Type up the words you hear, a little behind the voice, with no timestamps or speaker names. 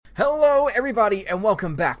Hello everybody and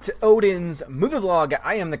welcome back to Odin's Movie Vlog.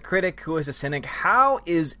 I am the critic who is a cynic. How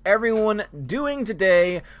is everyone doing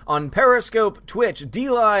today on Periscope, Twitch,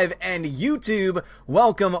 DLive, and YouTube?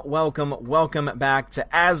 Welcome back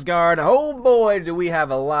to Asgard. Oh boy, do we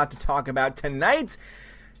have a lot to talk about tonight.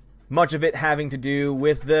 Much of it having to do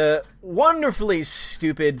with the wonderfully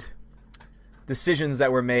stupid decisions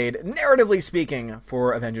that were made, narratively speaking,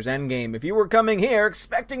 for Avengers Endgame. If you were coming here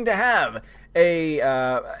expecting to have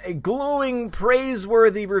a glowing,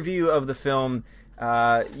 praiseworthy review of the film,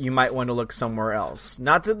 you might want to look somewhere else.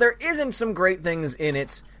 Not that there isn't some great things in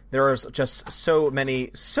it. There are just so many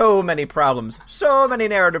problems, so many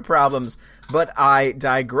narrative problems, but I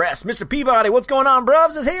digress. Mr. Peabody, what's going on,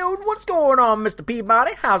 bruv? Says, hey, what's going on, Mr.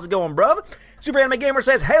 Peabody? How's it going, bruv? Super Anime Gamer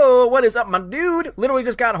says, hey, what is up, my dude? Literally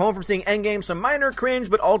just got home from seeing Endgame, some minor cringe,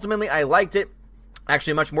 but ultimately I liked it.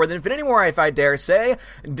 Actually, much more than Infinity War, if I dare say.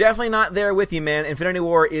 Definitely not there with you, man. Infinity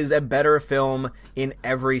War is a better film in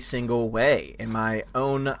every single way, in my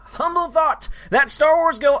own humble thought. That Star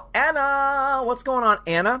Wars girl, Anna. What's going on,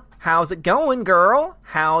 Anna? How's it going, girl?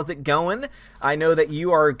 How's it going? I know that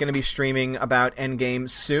you are going to be streaming about Endgame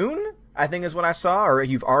soon, I think is what I saw, or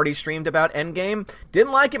you've already streamed about Endgame.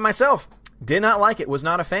 Didn't like it myself. Did not like it. Was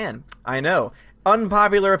not a fan. I know.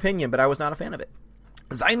 Unpopular opinion, but I was not a fan of it.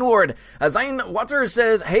 Zynward. Zyn Waters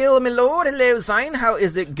says, hail, my lord. Hello, Zyn. How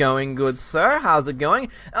is it going, good sir? How's it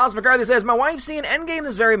going? Alex McCarthy says, my wife's seeing Endgame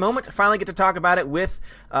this very moment. Finally get to talk about it with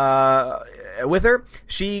her.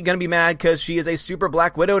 She gonna be mad because she is a super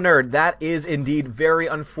Black Widow nerd. That is indeed very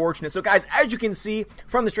unfortunate. So, guys, as you can see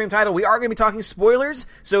from the stream title, we are going to be talking spoilers.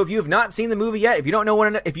 So if you have not seen the movie yet, if you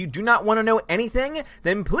do not want to know anything,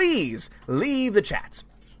 then please leave the chat,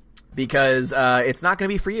 because it's not going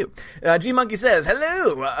to be for you. G Monkey says,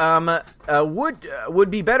 hello.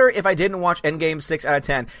 Would be better if I didn't watch Endgame 6 out of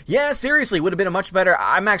 10. Yeah, seriously, would have been a much better.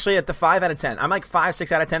 I'm actually at the 5 out of 10. I'm like 5,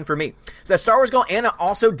 6 out of 10 for me. So that Star Wars girl, Anna,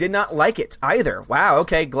 also did not like it either. Wow,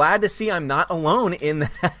 okay, glad to see I'm not alone in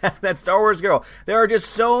that Star Wars girl. There are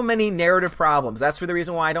just so many narrative problems. That's for the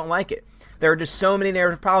reason why I don't like it. There are just so many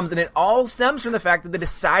narrative problems, and it all stems from the fact that they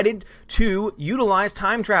decided to utilize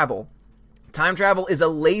time travel. Time travel is a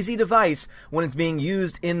lazy device when it's being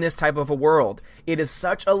used in this type of a world. It is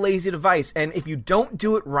such a lazy device, and if you don't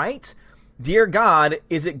do it right, dear God,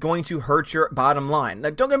 is it going to hurt your bottom line? Now,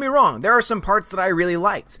 don't get me wrong, there are some parts that I really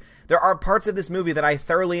liked. There are parts of this movie that I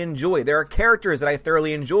thoroughly enjoyed. There are characters that I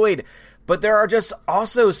thoroughly enjoyed, but there are just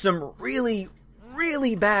also some really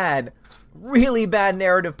bad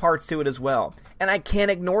narrative parts to it as well. And I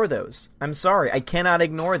can't ignore those. I'm sorry, I cannot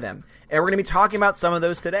ignore them. And we're going to be talking about some of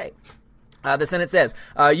those today. The Senate says,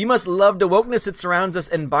 you must love the wokeness that surrounds us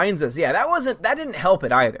and binds us. Yeah, that didn't help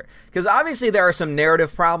it either. Because obviously there are some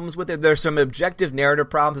narrative problems with it. There's some objective narrative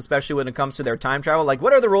problems, especially when it comes to their time travel. Like,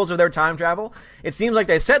 what are the rules of their time travel? It seems like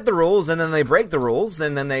they set the rules, and then they break the rules,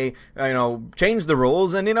 and then they, change the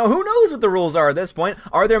rules, and, who knows what the rules are at this point?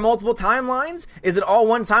 Are there multiple timelines? Is it all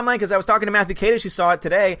one timeline? Because I was talking to Matthew Kadish, who saw it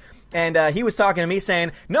today, and he was talking to me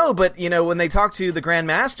saying, no, but, when they talk to the Grand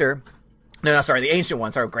Master... No, sorry, the Ancient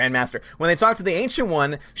One. Sorry, Grandmaster. When they talk to the Ancient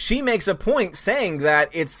One, she makes a point saying that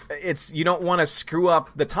it's you don't want to screw up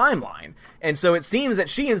the timeline. And so it seems that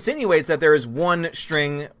she insinuates that there is one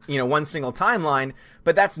string, one single timeline,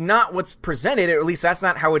 but that's not what's presented, or at least that's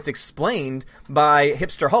not how it's explained by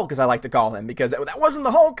Hipster Hulk, as I like to call him, because that wasn't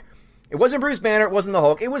the Hulk. It wasn't Bruce Banner, it wasn't the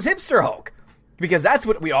Hulk, it was Hipster Hulk. Because that's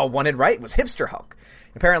what we all wanted, right? It was Hipster Hulk.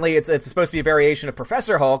 Apparently it's supposed to be a variation of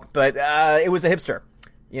Professor Hulk, but it was a hipster.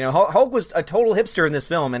 Hulk was a total hipster in this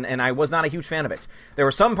film, and I was not a huge fan of it. There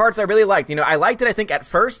were some parts I really liked. I liked it, I think, at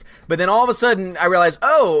first, but then all of a sudden I realized,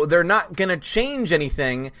 oh, they're not going to change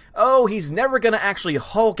anything. Oh, he's never going to actually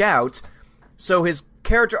Hulk out. So his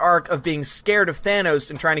character arc of being scared of Thanos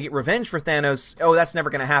and trying to get revenge for Thanos, oh, that's never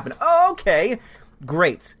going to happen. Oh, okay.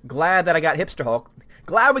 Great. Glad that I got Hipster Hulk.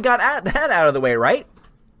 Glad we got that out of the way, right?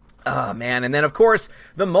 Oh, man. And then, of course,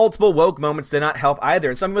 the multiple woke moments did not help either.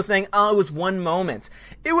 And some people saying, oh, it was one moment.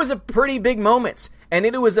 It was a pretty big moment. And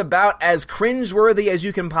it was about as cringeworthy as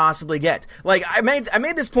you can possibly get. Like, I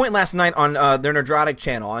made this point last night on their Nerdrotic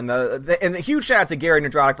channel. And the huge shout out to Gary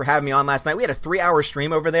Nerdrotic for having me on last night. We had a 3-hour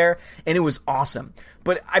stream over there, and it was awesome.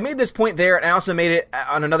 But I made this point there, and I also made it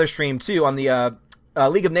on another stream, too, on the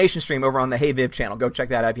League of Nations stream over on the Hey Viv channel. Go check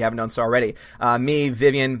that out if you haven't done so already. Me,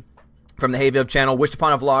 Vivian... from the Hey Viv channel, Wished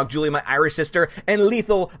Upon a Vlog, Julie, my Irish sister, and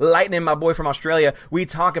Lethal Lightning, my boy from Australia. We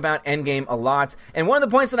talk about Endgame a lot. And one of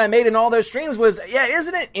the points that I made in all those streams was, yeah,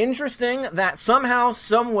 isn't it interesting that somehow,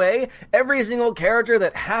 some way, every single character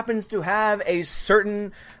that happens to have a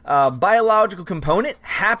certain biological component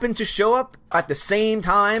happened to show up at the same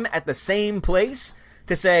time, at the same place?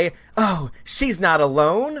 to say, oh, she's not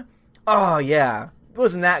alone. Oh, yeah.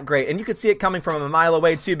 Wasn't that great? And you could see it coming from a mile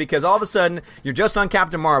away, too, because all of a sudden, you're just on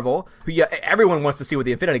Captain Marvel, who everyone wants to see with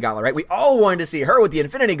the Infinity Gauntlet, right? We all wanted to see her with the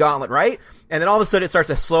Infinity Gauntlet, right? And then all of a sudden, it starts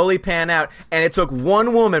to slowly pan out, and it took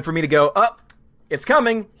one woman for me to go, oh, it's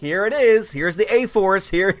coming. Here it is. Here's the A-Force.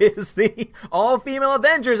 Here is the all-female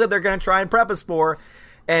Avengers that they're going to try and prep us for.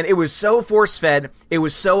 And it was so force-fed. It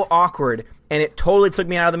was so awkward, and it totally took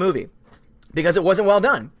me out of the movie because it wasn't well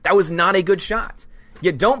done. That was not a good shot.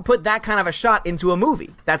 You don't put that kind of a shot into a movie.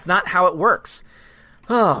 That's not how it works.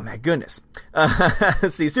 Oh, my goodness.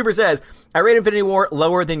 Let's see. Super says, I rate Infinity War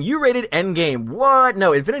lower than you rated Endgame. What?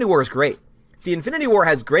 No, Infinity War is great. See, Infinity War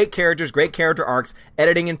has great characters, great character arcs.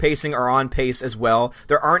 Editing and pacing are on pace as well.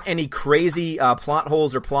 There aren't any crazy plot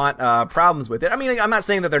holes or plot problems with it. I mean, I'm not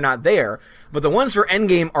saying that they're not there, but the ones for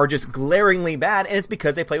Endgame are just glaringly bad, and it's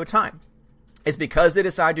because they play with time. It's because they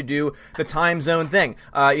decide to do the time zone thing,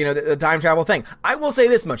 the time travel thing. I will say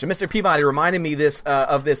this much, and Mr. Peabody reminded me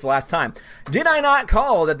of this last time. Did I not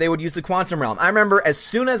call that they would use the quantum realm? I remember as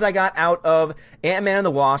soon as I got out of Ant-Man and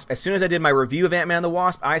the Wasp, as soon as I did my review of Ant-Man and the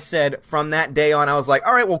Wasp, I said from that day on, I was like,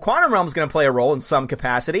 all right, well, quantum realm is going to play a role in some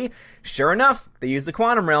capacity. Sure enough, they used the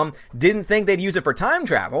quantum realm. Didn't think they'd use it for time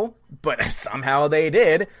travel, but somehow they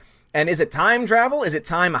did. And is it time travel? Is it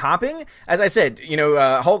time hopping? As I said,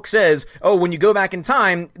 Hulk says, oh, when you go back in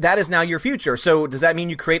time, that is now your future. So does that mean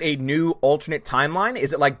you create a new alternate timeline?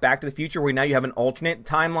 Is it like Back to the Future where now you have an alternate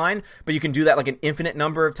timeline, but you can do that like an infinite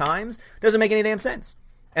number of times? Doesn't make any damn sense.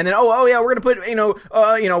 And then, we're going to put,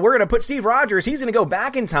 we're going to put Steve Rogers. He's going to go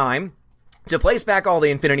back in time to place back all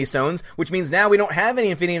the Infinity Stones, which means now we don't have any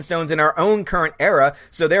Infinity Stones in our own current era.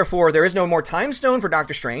 So therefore, there is no more Time Stone for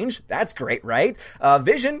Doctor Strange. That's great, right?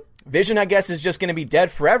 Vision, I guess, is just going to be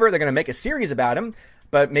dead forever. They're going to make a series about him,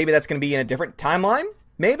 but maybe that's going to be in a different timeline?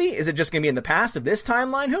 Maybe? Is it just going to be in the past of this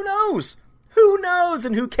timeline? Who knows? Who knows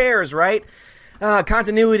and who cares, right?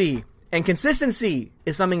 Continuity and consistency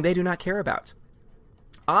is something they do not care about.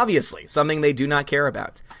 Obviously, something they do not care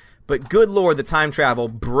about. But good Lord, the time travel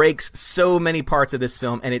breaks so many parts of this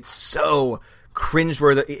film, and it's so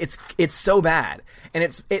cringeworthy. It's so bad. And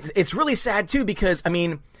it's really sad, too, because, I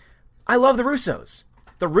mean, I love the Russos.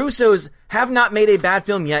 The Russos have not made a bad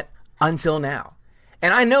film yet until now.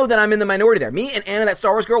 And I know that I'm in the minority there. Me and Anna, that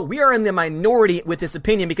Star Wars girl, we are in the minority with this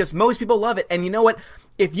opinion because most people love it. And you know what?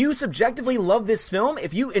 If you subjectively love this film,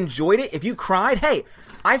 if you enjoyed it, if you cried, hey,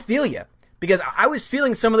 I feel you. Because I was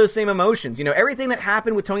feeling some of those same emotions. Everything that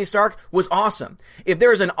happened with Tony Stark was awesome. If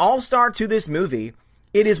there is an all-star to this movie,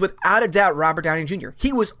 it is without a doubt Robert Downey Jr.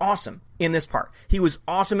 He was awesome in this part. He was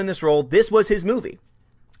awesome in this role. This was his movie.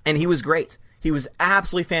 And he was great. He was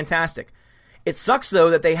absolutely fantastic. It sucks,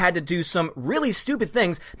 though, that they had to do some really stupid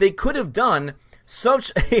things. They could have done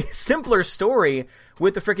such a simpler story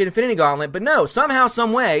with the freaking Infinity Gauntlet, but no, somehow,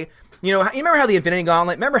 some way, you remember how the Infinity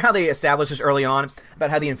Gauntlet, remember how they established this early on about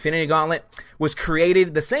how the Infinity Gauntlet was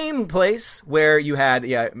created the same place where you had,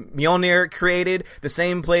 Mjolnir created, the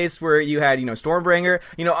same place where you had, Stormbreaker,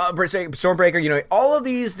 Stormbreaker, all of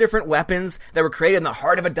these different weapons that were created in the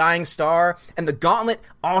heart of a dying star, and the Gauntlet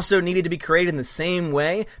also needed to be created in the same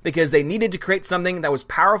way because they needed to create something that was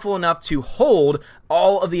powerful enough to hold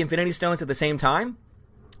all of the Infinity Stones at the same time.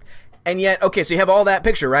 And yet, okay, so you have all that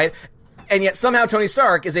picture, right? And yet somehow Tony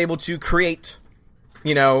Stark is able to create,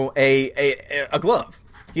 a glove.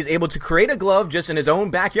 He's able to create a glove just in his own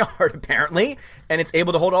backyard, apparently, and it's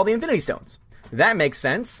able to hold all the Infinity Stones. That makes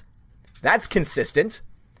sense. That's consistent.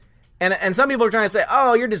 And some people are trying to say,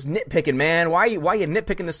 oh, you're just nitpicking, man. Why are you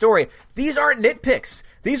nitpicking the story? These aren't nitpicks.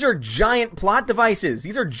 These are giant plot devices.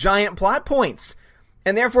 These are giant plot points.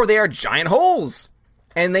 And therefore, they are giant holes.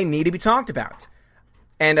 And they need to be talked about.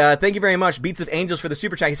 And thank you very much, Beats of Angels, for the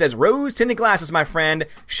super chat. He says, rose-tinted glasses, my friend.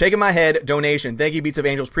 Shaking my head, donation. Thank you, Beats of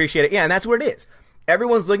Angels. Appreciate it. Yeah, and that's what it is.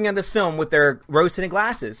 Everyone's looking at this film with their rose-tinted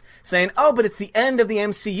glasses, saying, oh, but it's the end of the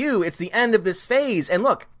MCU. It's the end of this phase. And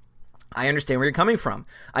look, I understand where you're coming from.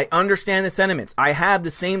 I understand the sentiments. I have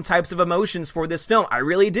the same types of emotions for this film. I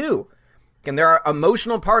really do. And there are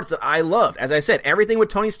emotional parts that I loved. As I said, everything with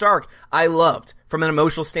Tony Stark, I loved from an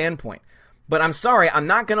emotional standpoint. But I'm sorry, I'm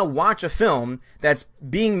not going to watch a film that's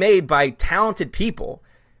being made by talented people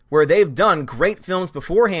where they've done great films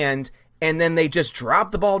beforehand and then they just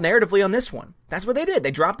drop the ball narratively on this one. That's what they did.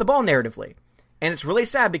 They dropped the ball narratively. And it's really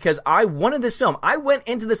sad because I wanted this film. I went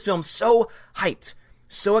into this film so hyped,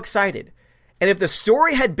 so excited. And if the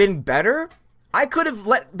story had been better, I could have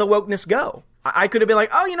let the wokeness go. I could have been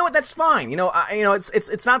like, oh, you know what, that's fine.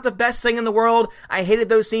 It's not the best thing in the world. I hated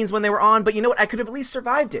those scenes when they were on, but you know what, I could have at least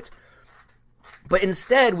survived it. But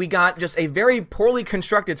instead, we got just a very poorly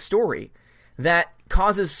constructed story that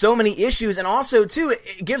causes so many issues, and also, too,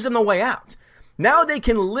 it gives them a way out. Now they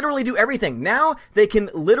can literally do everything. Now they can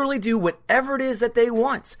literally do whatever it is that they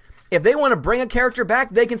want. If they want to bring a character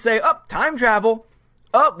back, they can say, oh, time travel.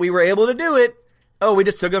 Oh, we were able to do it. Oh, we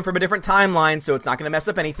just took them from a different timeline, so it's not going to mess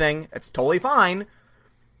up anything. It's totally fine.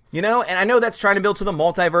 You know, and I know that's trying to build to the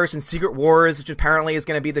multiverse and Secret Wars, which apparently is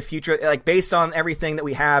going to be the future. Like, based on everything that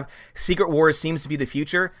we have, Secret Wars seems to be the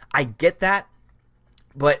future. I get that.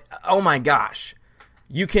 But, oh my gosh.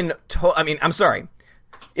 You can, I'm sorry.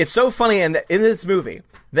 It's so funny in this movie.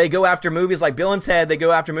 They go after movies like Bill and Ted. They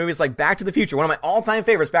go after movies like Back to the Future. One of my all-time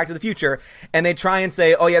favorites, Back to the Future. And they try and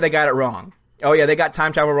say, oh yeah, they got it wrong. Oh yeah, they got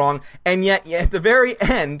time travel wrong. And yet at the very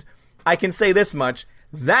end, I can say this much.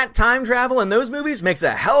 That time travel in those movies makes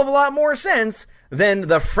a hell of a lot more sense than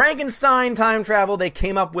the Frankenstein time travel they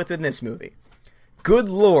came up with in this movie. Good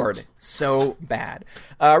Lord, so bad.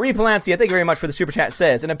 Reed Palancia, thank you very much for the super chat,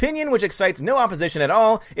 says, an opinion which excites no opposition at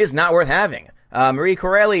all is not worth having. Marie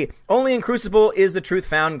Corelli, only in Crucible is the truth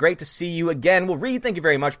found. Great to see you again. Well, Reed, thank you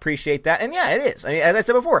very much. Appreciate that. And yeah, it is. I mean, as I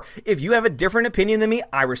said before, if you have a different opinion than me,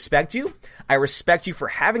 I respect you. I respect you for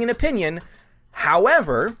having an opinion.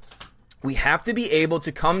 However, we have to be able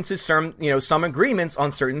to come to some agreements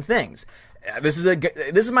on certain things. This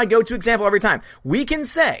is my go-to example every time. We can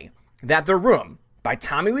say that The Room by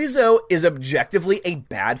Tommy Wiseau is objectively a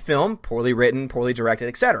bad film, poorly written, poorly directed,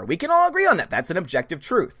 etc. We can all agree on that. That's an objective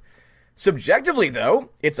truth. Subjectively,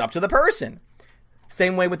 though, it's up to the person.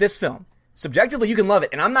 Same way with this film. Subjectively, you can love it,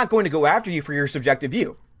 and I'm not going to go after you for your subjective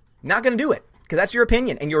view. Not going to do it, because that's your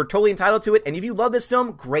opinion, and you're totally entitled to it, and if you love this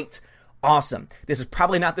film, great. Awesome. This is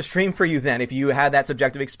probably not the stream for you then, if you had that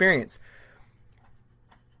subjective experience.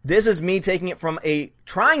 This is me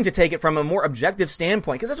trying to take it from a more objective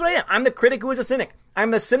standpoint, because that's what I am. I'm the critic who is a cynic.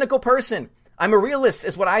 I'm a cynical person. I'm a realist,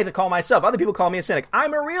 is what I call myself. Other people call me a cynic.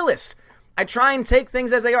 I'm a realist. I try and take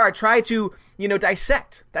things as they are. I try to,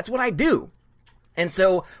 dissect. That's what I do. And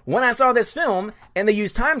so when I saw this film and they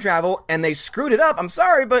used time travel and they screwed it up, I'm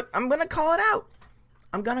sorry, but I'm going to call it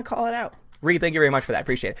out. Reed, thank you very much for that.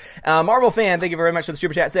 Appreciate it. Marvel fan, thank you very much for the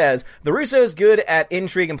super chat, says, the Russo's good at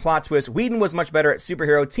intrigue and plot twists. Whedon was much better at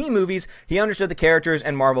superhero team movies. He understood the characters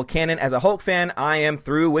and Marvel canon. As a Hulk fan, I am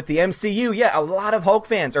through with the MCU. Yeah, a lot of Hulk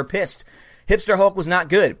fans are pissed. Hipster Hulk was not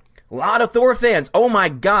good. A lot of Thor fans, oh my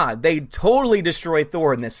god, they totally destroyed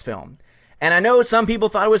Thor in this film. And I know some people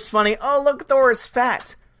thought it was funny. Oh, look, Thor is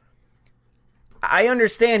fat. I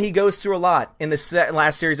understand he goes through a lot in the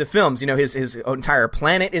last series of films. His entire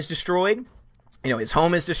planet is destroyed. His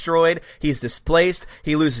home is destroyed. He's displaced.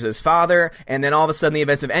 He loses his father. And then all of a sudden the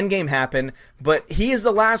events of Endgame happen. But he is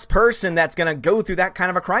the last person that's going to go through that kind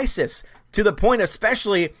of a crisis. To the point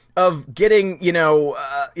especially of getting,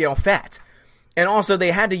 fat. And also,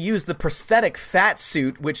 they had to use the prosthetic fat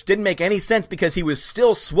suit, which didn't make any sense because he was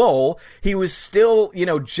still swole. He was still,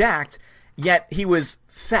 jacked, yet he was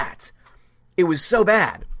fat. It was so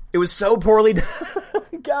bad. It was so poorly done.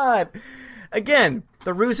 God. Again,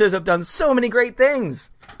 the Russos have done so many great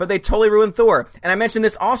things, but they totally ruined Thor. And I mentioned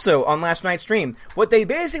this also on last night's stream. What they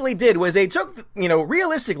basically did was they took,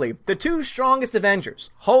 realistically, the two strongest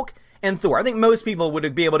Avengers, Hulk and Thor. I think most people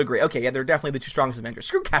would be able to agree. Okay, yeah, they're definitely the two strongest Avengers.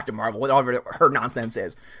 Screw Captain Marvel, whatever her nonsense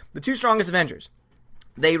is. The two strongest Avengers.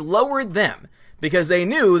 They lowered them because they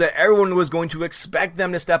knew that everyone was going to expect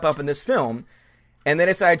them to step up in this film, and they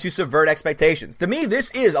decided to subvert expectations. To me, this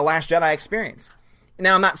is a Last Jedi experience.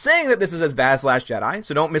 Now, I'm not saying that this is as bad as Last Jedi,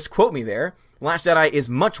 so don't misquote me there. Last Jedi is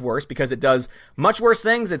much worse because it does much worse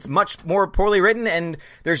things. It's much more poorly written, and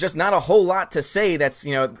there's just not a whole lot to say that's,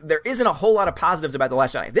 there isn't a whole lot of positives about The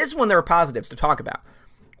Last Jedi. This one, there are positives to talk about.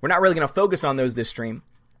 We're not really going to focus on those this stream.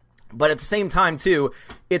 But at the same time, too,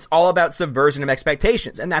 it's all about subversion of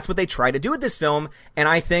expectations, and that's what they try to do with this film, and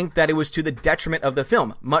I think that it was to the detriment of the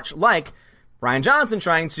film, much like Rian Johnson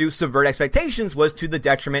trying to subvert expectations was to the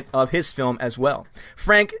detriment of his film as well.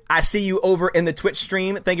 Frank, I see you over in the Twitch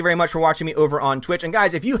stream. Thank you very much for watching me over on Twitch. And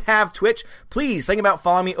guys, if you have Twitch, please think about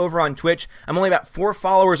following me over on Twitch. I'm only about 4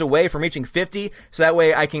 followers away from reaching 50, so that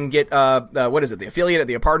way I can get, the affiliate,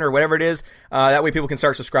 the partner, or whatever it is. That way people can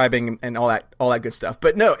start subscribing and all that good stuff.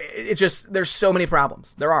 But no, it's just, there's so many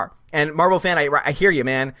problems. There are. And Marvel fan, I hear you,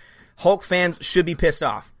 man. Hulk fans should be pissed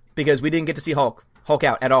off because we didn't get to see Hulk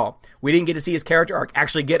out at all. We didn't get to see his character arc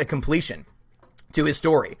actually get a completion to his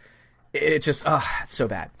story. It's just, it's so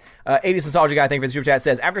bad. 80s Nostalgia Guy, thank you for the super chat,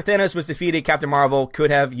 says, after Thanos was defeated, Captain Marvel could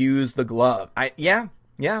have used the glove. Yep.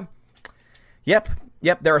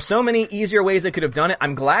 There are so many easier ways they could have done it.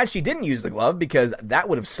 I'm glad she didn't use the glove because that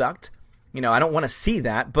would have sucked. I don't want to see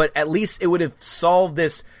that, but at least it would have solved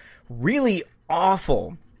this really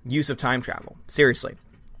awful use of time travel. Seriously.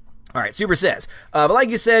 All right, Super says, but like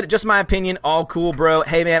you said, just my opinion, all cool, bro.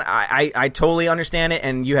 Hey, man, I totally understand it,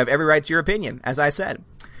 and you have every right to your opinion, as I said.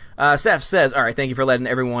 Steph says, all right, thank you for letting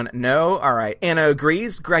everyone know. All right, Anna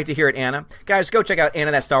agrees. Great to hear it, Anna. Guys, go check out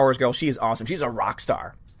Anna, that Star Wars girl. She is awesome. She's a rock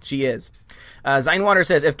star. She is. Zinewater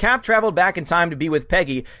says, if Cap traveled back in time to be with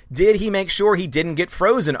Peggy, did he make sure he didn't get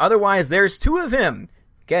frozen? Otherwise, there's two of him.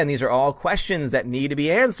 Again, these are all questions that need to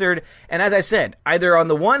be answered. And as I said, either on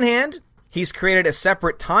the one hand, he's created a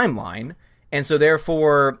separate timeline, and so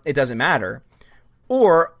therefore it doesn't matter.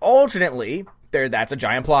 Or alternately, that's a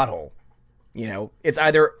giant plot hole. You know, it's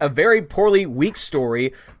either a very poorly weak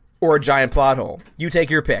story or a giant plot hole. You take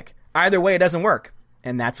your pick. Either way, it doesn't work.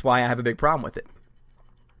 And that's why I have a big problem with it.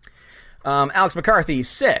 Alex McCarthy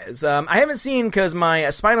says, I haven't seen because my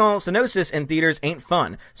spinal stenosis in theaters ain't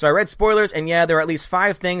fun. So I read spoilers, and yeah, there are at least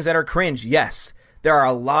 5 things that are cringe. Yes, there are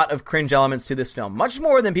a lot of cringe elements to this film. Much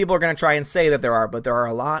more than people are going to try and say that there are, but there are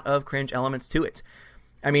a lot of cringe elements to it.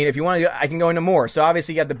 I mean, if you want to, I can go into more. So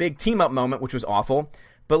obviously you got the big team-up moment, which was awful.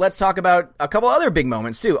 But let's talk about a couple other big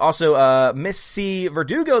moments, too. Also, Miss C.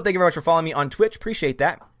 Verdugo, thank you very much for following me on Twitch. Appreciate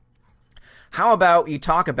that. How about you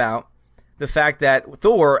talk about the fact that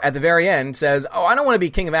Thor, at the very end, says, oh, I don't want to be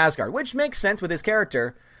king of Asgard, which makes sense with his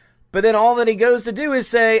character. But then all that he goes to do is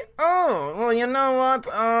say, oh, well, you know what?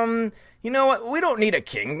 We don't need a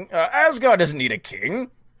king. Asgard doesn't need a king.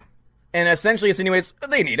 And essentially insinuates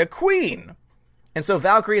they need a queen. And so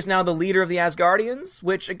Valkyrie is now the leader of the Asgardians,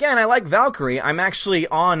 which, again, I like Valkyrie. I'm actually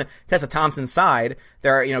on Tessa Thompson's side.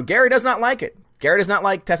 Gary does not like it. Gary does not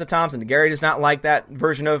like Tessa Thompson. Gary does not like that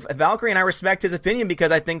version of Valkyrie, and I respect his opinion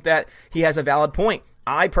because I think that he has a valid point.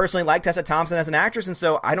 I personally like Tessa Thompson as an actress, and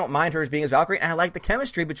so I don't mind her as being as Valkyrie, and I like the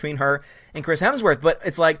chemistry between her and Chris Hemsworth. But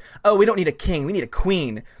it's like, oh, we don't need a king, we need a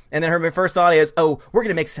queen. And then her first thought is, oh, we're going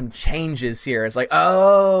to make some changes here. It's like,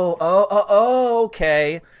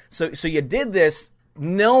 okay. So you did this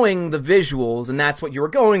knowing the visuals, and that's what you were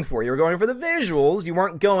going for. You were going for the visuals. You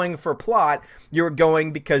weren't going for plot. You were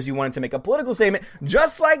going because you wanted to make a political statement,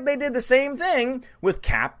 just like they did the same thing with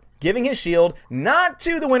Cap giving his shield not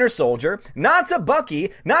to the Winter Soldier, not to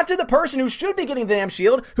Bucky, not to the person who should be getting the damn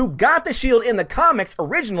shield, who got the shield in the comics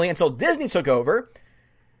originally until Disney took over,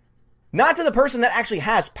 not to the person that actually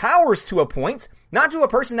has powers to a point, not to a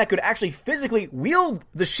person that could actually physically wield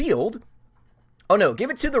the shield. Oh no, give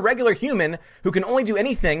it to the regular human who can only do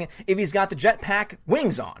anything if he's got the jetpack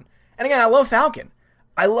wings on. And again, I love Falcon.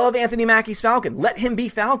 I love Anthony Mackie's Falcon. Let him be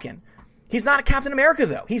Falcon. He's not Captain America,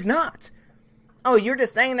 though. He's not. Oh, you're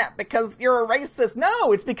just saying that because you're a racist.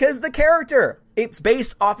 No, it's because the character. It's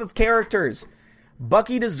based off of characters.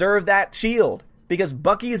 Bucky deserved that shield because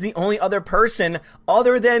Bucky is the only other person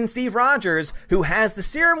other than Steve Rogers who has the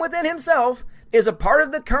serum within himself, is a part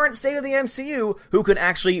of the current state of the MCU who could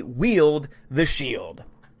actually wield the shield.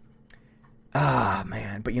 Ah,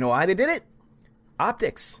 man. But you know why they did it?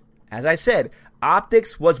 Optics. As I said,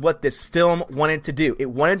 optics was what this film wanted to do. It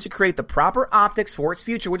wanted to create the proper optics for its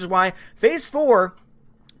future, which is why Phase 4,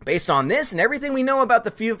 based on this and everything we know about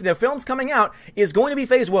the films coming out, is going to be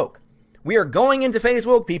Phase Woke. We are going into Phase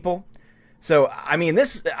Woke, people. So, I mean,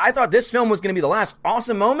 I thought this film was going to be the last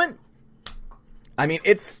awesome moment. I mean,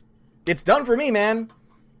 it's done for me, man.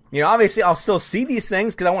 You know, obviously, I'll still see these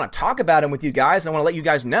things because I want to talk about them with you guys. I want to let you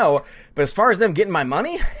guys know. But as far as them getting my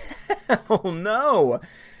money, hell no.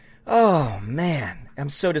 Oh, man. I'm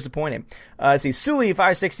so disappointed. Let's see.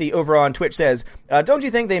 Suli560 over on Twitch says, don't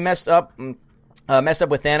you think they messed up with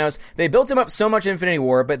Thanos? They built him up so much in Infinity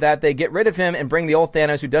War, but that they get rid of him and bring the old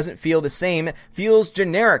Thanos who doesn't feel the same, feels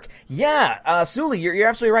generic. Yeah, Suli, you're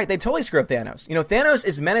absolutely right. They totally screw up Thanos. You know, Thanos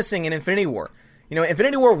is menacing in Infinity War. You know,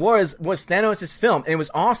 Infinity War was Thanos' film, and it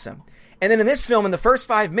was awesome. And then in this film, in the first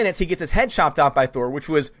 5 minutes, he gets his head chopped off by Thor, which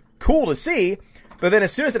was cool to see. But then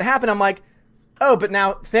as soon as it happened, I'm like, oh, but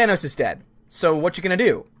now Thanos is dead. So what you gonna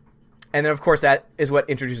do? And then, of course, that is what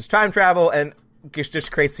introduces time travel and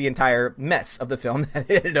just creates the entire mess of the film that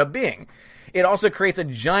it ended up being. It also creates a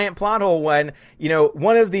giant plot hole when, you know,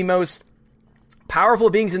 one of the most powerful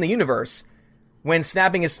beings in the universe, when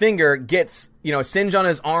snapping his finger, gets, you know, a singe on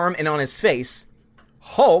his arm and on his face.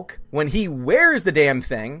 Hulk, when he wears the damn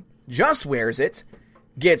thing, just wears it,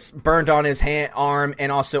 gets burnt on his arm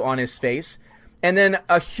and also on his face. And then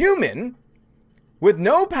a human with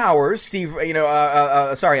no powers,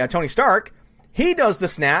 Tony Stark, he does the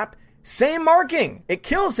snap, same marking. It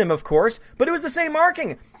kills him, of course, but it was the same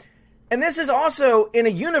marking. And this is also in a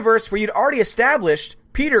universe where you'd already established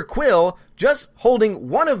Peter Quill just holding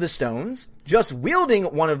one of the stones, just wielding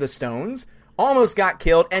one of the stones, almost got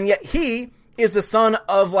killed, and yet he is the son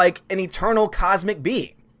of, like, an eternal cosmic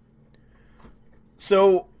being.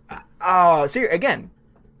 So, see, again,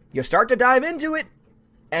 You start to dive into it,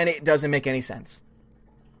 and it doesn't make any sense.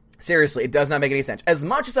 Seriously, it does not make any sense. As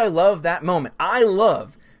much as I love that moment, I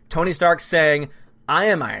love Tony Stark saying, I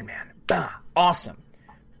am Iron Man. Awesome.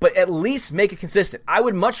 But at least make it consistent. I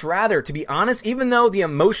would much rather, to be honest, even though the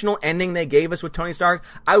emotional ending they gave us with Tony Stark,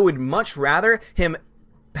 I would much rather him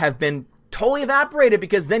have been totally evaporated,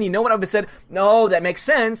 because then you know what I would have said? No, that makes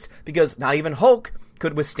sense, because not even Hulk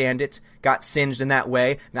could withstand it, got singed in that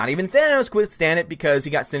way. Not even Thanos could withstand it because he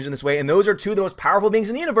got singed in this way. And those are two of the most powerful beings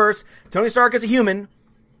in the universe. Tony Stark is a human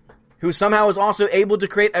who somehow was also able to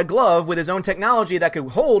create a glove with his own technology that could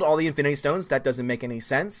hold all the Infinity Stones. That doesn't make any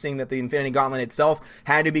sense, seeing that the Infinity Gauntlet itself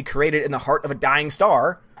had to be created in the heart of a dying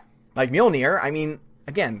star, like Mjolnir. I mean,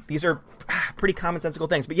 again, these are pretty commonsensical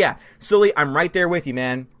things. But yeah, Sully, I'm right there with you,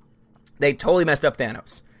 man. They totally messed up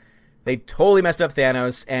Thanos.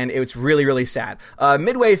 And it's really, really sad.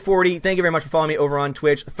 Midway40, thank you very much for following me over on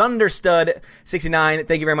Twitch. Thunderstud69,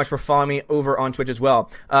 thank you very much for following me over on Twitch as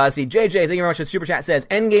well. JJ, thank you very much for the super chat, says,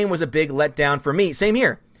 Endgame was a big letdown for me. Same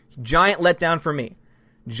here. Giant letdown for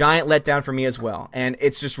me as well. And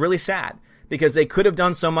it's just really sad, because they could have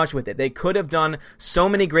done so much with it. They could have done so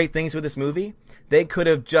many great things with this movie. They could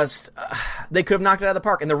have knocked it out of the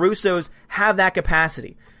park. And the Russos have that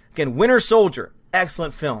capacity. Again, Winter Soldier,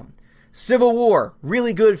 excellent film. Civil War,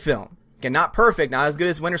 really good film. Again, not perfect, not as good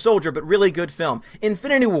as Winter Soldier, but really good film.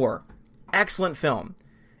 Infinity War, excellent film.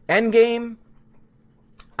 Endgame,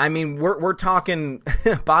 I mean, we're talking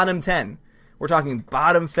bottom 10. We're talking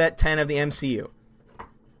bottom 10 of the MCU.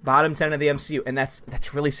 Bottom 10 of the MCU, and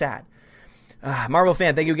that's really sad. Marvel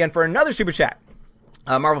fan, thank you again for another super chat.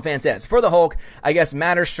 Marvel fan says, for the Hulk, I guess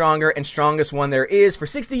Matter's stronger and strongest one there is. For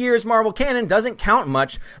 60 years, Marvel canon doesn't count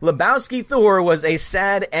much. Lebowski Thor was a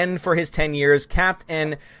sad end for his 10 years.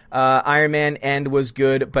 Captain Iron Man end was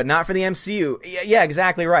good, but not for the MCU. Yeah,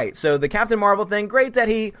 exactly right. So the Captain Marvel thing,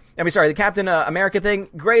 the Captain America thing,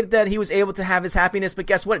 great that he was able to have his happiness, but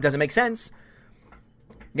guess what? It doesn't make sense.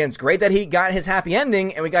 Again, it's great that he got his happy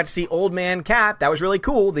ending, and we got to see Old Man Cap. That was really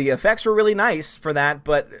cool. The effects were really nice for that,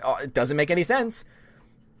 but it doesn't make any sense.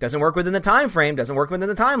 Doesn't work within the time frame, doesn't work within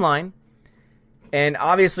the timeline. And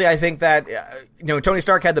obviously, I think that Tony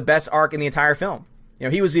Stark had the best arc in the entire film.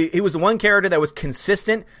 He was the one character that was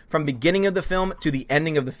consistent from beginning of the film to the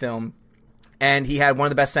ending of the film, and he had one of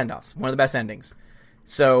the best send-offs, one of the best endings.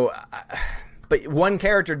 So, but one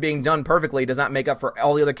character being done perfectly does not make up for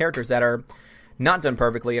all the other characters that are not done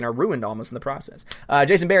perfectly and are ruined almost in the process.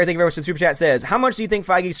 Jason Barry, thank you very much for the super chat, says, how much do you think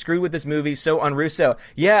Feige screwed with this movie so un-Russo?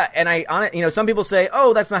 Yeah, and some people say,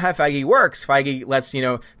 oh, that's not how Feige works. Feige lets,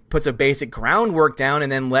 puts a basic groundwork down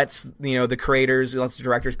and then lets, the creators, lets the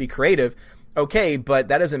directors be creative. Okay, but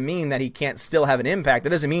that doesn't mean that he can't still have an impact. That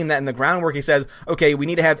doesn't mean that in the groundwork he says, okay, we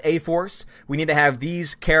need to have A-Force, we need to have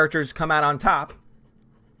these characters come out on top,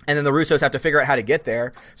 and then the Russos have to figure out how to get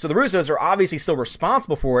there. So the Russos are obviously still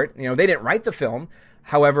responsible for it. They didn't write the film.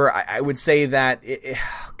 However, I would say that,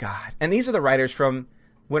 God. And these are the writers from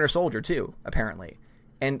Winter Soldier, too, apparently.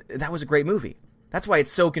 And that was a great movie. That's why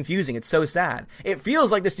it's so confusing. It's so sad. It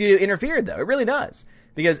feels like the studio interfered, though. It really does.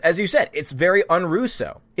 Because, as you said, it's very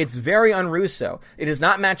un-Russo. It's very un-Russo. It does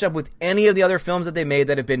not match up with any of the other films that they made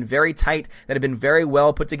that have been very tight, that have been very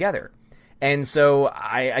well put together. And so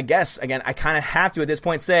I guess, again, I kind of have to at this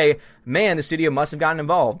point say, man, the studio must have gotten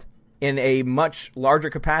involved in a much larger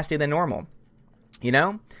capacity than normal.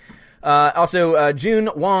 Also, June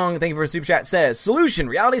Wong, thank you for a super chat, says, solution,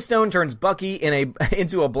 Reality Stone turns Bucky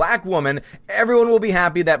into a black woman. Everyone will be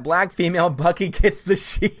happy that black female Bucky gets the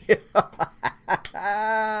shield.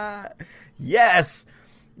 Yes.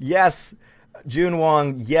 June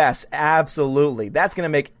Wong, yes, absolutely. That's going to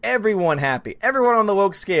make everyone happy. Everyone on the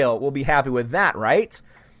woke scale will be happy with that, right?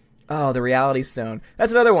 Oh, the Reality Stone.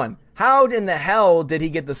 That's another one. How in the hell did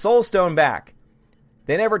he get the Soul Stone back?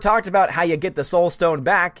 They never talked about how you get the Soul Stone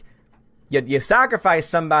back. You sacrifice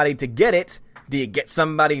somebody to get it. Do you get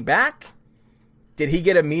somebody back? Did he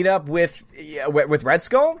get a meetup with Red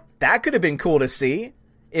Skull? That could have been cool to see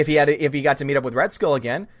if he got to meet up with Red Skull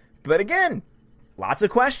again. But again, lots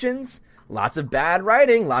of questions. Lots of bad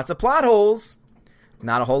writing, lots of plot holes,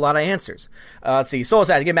 not a whole lot of answers. Let's see, Soul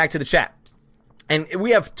Sad, get back to the chat. And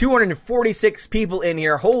we have 246 people in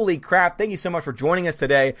here. Holy crap. Thank you so much for joining us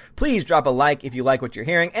today. Please drop a like if you like what you're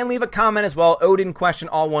hearing, and leave a comment as well. Odin question,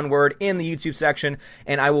 all one word, in the YouTube section,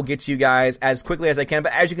 and I will get to you guys as quickly as I can.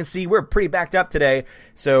 But as you can see, we're pretty backed up today,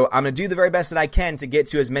 so I'm going to do the very best that I can to get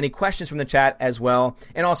to as many questions from the chat as well.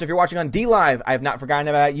 And also, if you're watching on DLive, I have not forgotten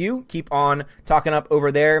about you. Keep on talking up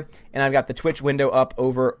over there, and I've got the Twitch window up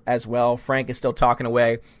over as well. Frank is still talking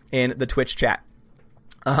away in the Twitch chat.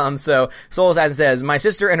 So Soul Assassin says, my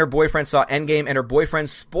sister and her boyfriend saw Endgame and her boyfriend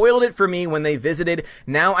spoiled it for me when they visited.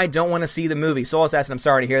 Now I don't want to see the movie. Soul Assassin, I'm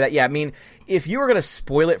sorry to hear that. Yeah, I mean, if you were going to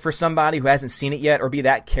spoil it for somebody who hasn't seen it yet or be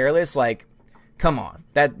that careless, like, come on.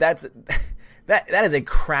 That is a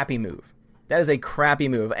crappy move. That is a crappy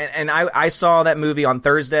move. And I saw that movie on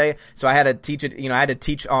Thursday, so I had to teach it, I had to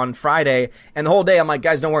teach on Friday, and the whole day I'm like,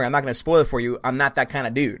 guys, don't worry, I'm not going to spoil it for you. I'm not that kind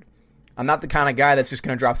of dude. I'm not the kind of guy that's just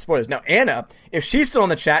going to drop spoilers. Now, Anna, if she's still in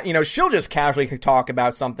the chat, she'll just casually talk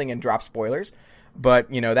about something and drop spoilers. But,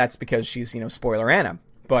 that's because she's, spoiler Anna.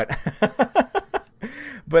 But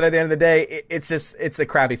but at the end of the day, it's a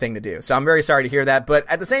crappy thing to do. So I'm very sorry to hear that. But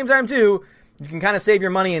at the same time, too, you can kind of save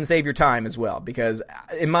your money and save your time as well. Because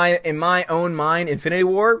in my own mind, Infinity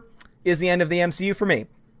War is the end of the MCU for me.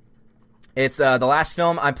 It's the last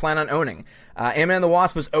film I plan on owning. Ant-Man and the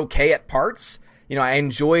Wasp was okay at parts. I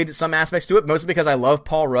enjoyed some aspects to it, mostly because I love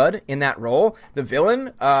Paul Rudd in that role. The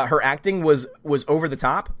villain, her acting was over the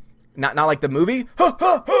top. Not like the movie,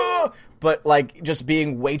 but like just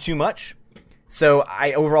being way too much. So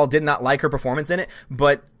I overall did not like her performance in it.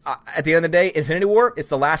 But at the end of the day, Infinity War, it's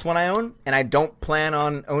the last one I own, and I don't plan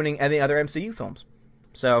on owning any other MCU films.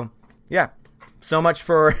 So, yeah. So much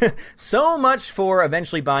for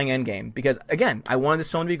eventually buying Endgame. Because, again, I wanted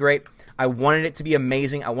this film to be great. I wanted it to be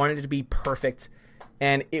amazing. I wanted it to be perfect.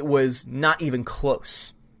 And it was not even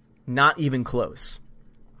close. Not even close.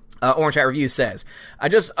 Orange Hat Review says, I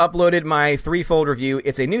just uploaded my threefold review.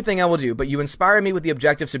 It's a new thing I will do, but you inspired me with the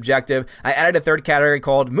objective subjective. I added a third category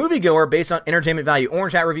called moviegoer based on entertainment value.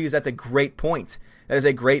 Orange Hat Reviews, that's a great point. That is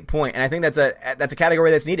a great point. And I think that's a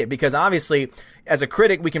category that's needed because obviously as a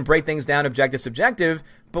critic, we can break things down objective subjective.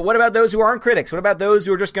 But what about those who aren't critics? What about those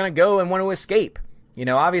who are just going to go and want to escape?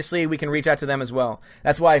 Obviously we can reach out to them as well.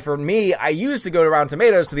 That's why for me, I used to go to Rotten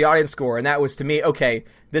Tomatoes to the audience score. And that was to me, okay,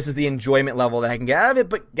 this is the enjoyment level that I can get out of it.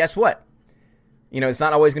 But guess what? It's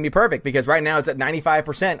not always going to be perfect because right now it's at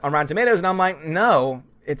 95% on Rotten Tomatoes. And I'm like, no,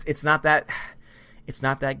 it's not that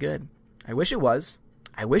good. I wish it was,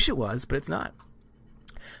 but it's not.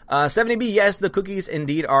 70B, yes, the cookies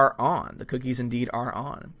indeed are on. The cookies indeed are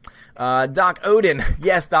on. Doc Odin,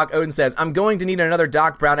 yes, Doc Odin says, I'm going to need another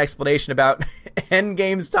Doc Brown explanation about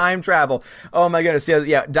Endgame's time travel. Oh my goodness,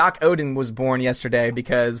 yeah, Doc Odin was born yesterday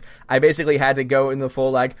because I basically had to go in the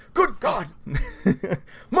full like, good God,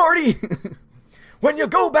 Marty, when you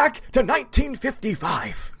go back to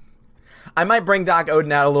 1955. I might bring Doc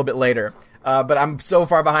Odin out a little bit later. But I'm so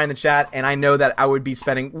far behind the chat, and I know that I would be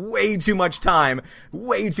spending way too much time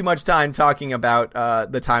talking about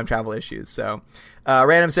the time travel issues. So,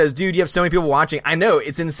 Random says, dude, you have so many people watching. I know,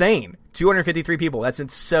 it's insane. 253 people. That's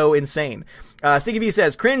so insane. Sticky B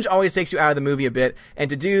says, cringe always takes you out of the movie a bit, and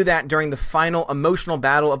to do that during the final emotional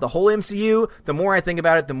battle of the whole MCU, the more I think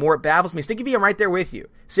about it, the more it baffles me. Sticky B, I'm right there with you.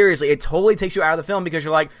 Seriously, it totally takes you out of the film because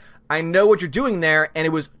you're like, I know what you're doing there, and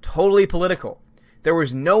it was totally political. There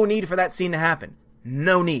was no need for that scene to happen.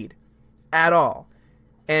 No need. At all.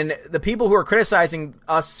 And the people who are criticizing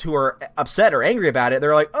us who are upset or angry about it,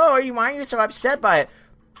 they're like, oh, why are you so upset by it?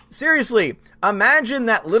 Seriously, imagine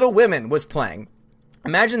that Little Women was playing.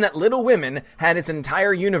 Imagine that Little Women had its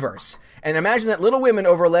entire universe. And imagine that Little Women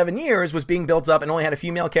over 11 years was being built up and only had a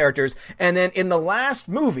few male characters. And then in the last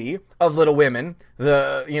movie of Little Women,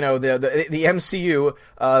 the MCU,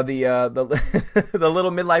 the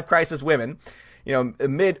Little Midlife Crisis Women,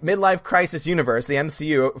 midlife crisis universe, the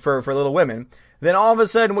MCU for Little Women, then all of a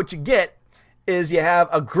sudden what you get is you have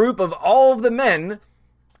a group of all of the men,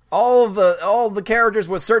 all of the characters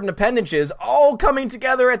with certain appendages, all coming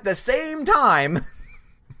together at the same time,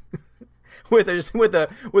 with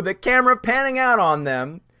a camera panning out on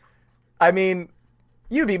them. I mean,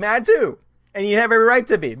 you'd be mad too, and you'd have every right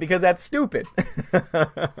to be because that's stupid.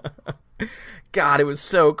 God, it was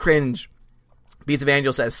so cringe. Beats of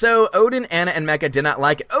Angel says, so Odin, Anna, and Mecca did not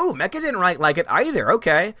like it. Oh, Mecca didn't like it either.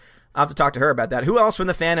 Okay. I'll have to talk to her about that. Who else from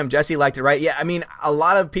the fandom? Jesse liked it, right? Yeah, I mean, a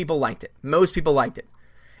lot of people liked it. Most people liked it.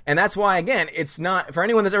 And that's why, again, it's not, for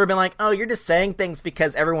anyone that's ever been like, oh, you're just saying things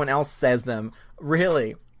because everyone else says them.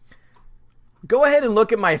 Really? Go ahead and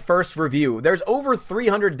look at my first review. There's over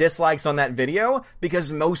 300 dislikes on that video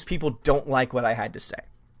because most people don't like what I had to say.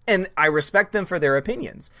 And I respect them for their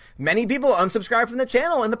opinions. Many people unsubscribe from the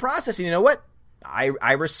channel in the process. And you know what?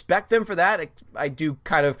 I respect them for that. I do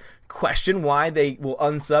kind of question why they will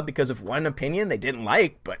unsub because of one opinion they didn't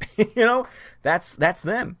like, but that's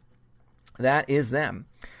them. That is them.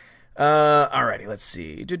 Alrighty, let's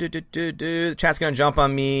see. The chat's gonna jump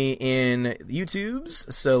on me in YouTube's,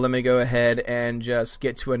 so let me go ahead and just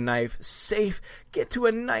get to a nice safe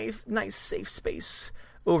space.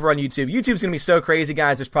 over on YouTube. YouTube's going to be so crazy,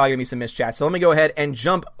 guys. There's probably going to be some missed chats. So let me go ahead and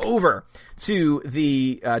jump over to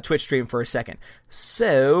the Twitch stream for a second.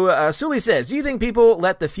 So, Sully says, do you think people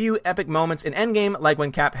let the few epic moments in Endgame, like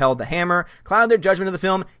when Cap held the hammer, cloud their judgment of the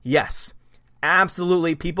film? Yes.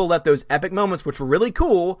 Absolutely. People let those epic moments, which were really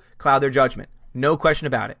cool, cloud their judgment. No question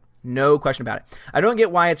about it. No question about it. I don't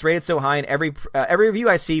get why it's rated so high, and every review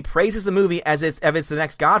I see praises the movie as if it's the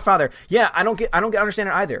next Godfather. Yeah, I don't understand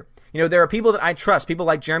it either. You know, there are people that I trust, people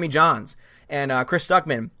like Jeremy Johns and Chris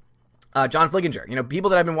Stuckman, John Flickinger, you know,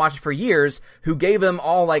 people that I've been watching for years who gave them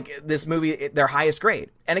all, like, this movie their highest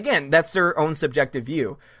grade. And again, that's their own subjective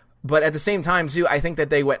view. But at the same time, too, I think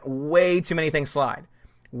that they let way too many things slide.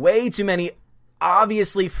 Way too many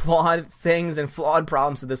obviously flawed things and flawed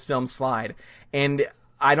problems to this film slide. And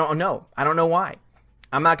I don't know. I don't know why.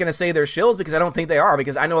 I'm not going to say they're shills because I don't think they are,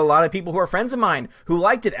 because I know a lot of people who are friends of mine who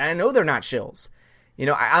liked it, and I know they're not shills. You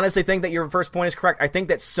know, I honestly think that your first point is correct. I think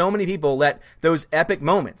that so many people let those epic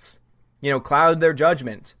moments, you know, cloud their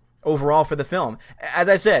judgment overall for the film. As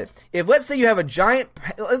I said, if let's say you have a giant,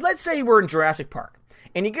 let's say we're in Jurassic Park,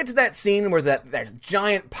 and you get to that scene where there's that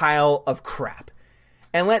giant pile of crap.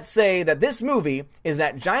 And let's say that this movie is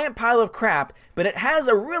that giant pile of crap, but it has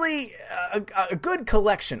a really a good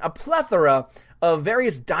collection, a plethora of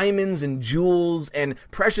various diamonds and jewels and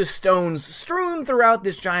precious stones strewn throughout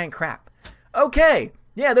this giant crap. Okay,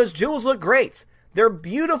 yeah, those jewels look great. They're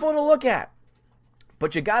beautiful to look at.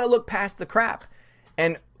 But you gotta look past the crap.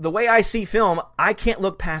 And the way I see film, I can't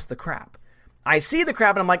look past the crap. I see the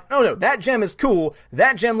crap and I'm like, no, that gem is cool.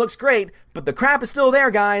 That gem looks great, but the crap is still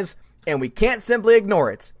there, guys. And we can't simply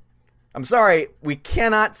ignore it. I'm sorry, we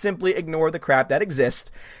cannot simply ignore the crap that exists.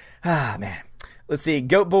 Ah, man. Let's see.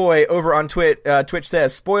 Goat Boy over on Twitch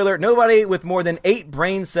says, spoiler, nobody with more than 8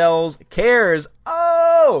 brain cells cares.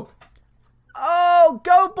 Oh,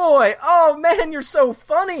 Goat Boy. Oh, man, you're so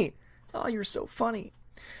funny. Oh, you're so funny.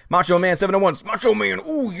 Macho Man 701. Macho Man.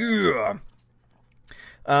 Oh, yeah.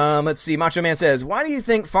 Let's see. Macho Man says, why do you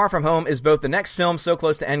think Far From Home is both the next film so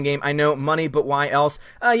close to Endgame? I know money, but why else?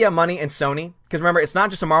 Yeah, money and Sony. Because remember, it's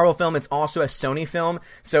not just a Marvel film, it's also a Sony film.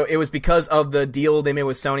 So it was because of the deal they made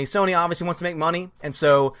with Sony. Sony obviously wants to make money, and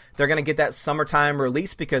so they're going to get that summertime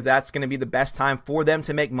release because that's going to be the best time for them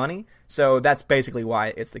to make money. So that's basically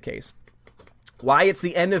why it's the case. Why it's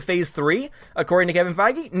the end of Phase 3, according to Kevin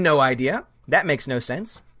Feige? No idea. That makes no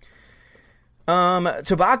sense.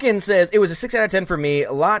 Tobakan says, it was a 6 out of 10 for me.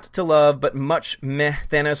 A lot to love, but much meh.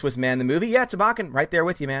 Thanos was man the movie. Yeah, Tobakan, right there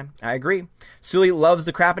with you, man. I agree. Sully loves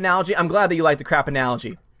the crap analogy. I'm glad that you like the crap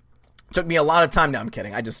analogy. Took me a lot of time. No, I'm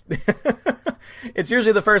kidding. I just, it's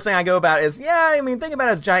usually the first thing I go about is, yeah, I mean, think about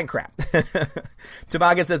it as giant crap.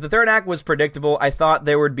 Tobakan says, the third act was predictable. I thought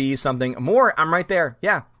there would be something more. I'm right there.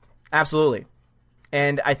 Yeah, absolutely.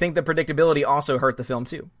 And I think the predictability also hurt the film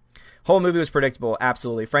too. Whole movie was predictable,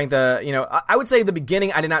 absolutely. Frank, I would say the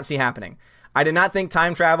beginning I did not see happening. I did not think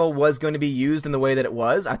time travel was going to be used in the way that it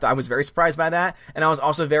was. I was very surprised by that, and I was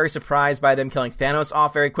also very surprised by them killing Thanos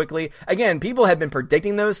off very quickly. Again, people had been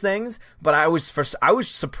predicting those things, but I was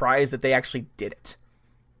surprised that they actually did it.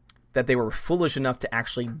 That they were foolish enough to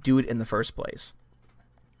actually do it in the first place.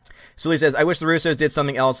 Sully says, I wish the Russos did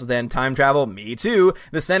something else than time travel. Me too.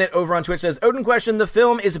 The Senate over on Twitch says, Odin question, the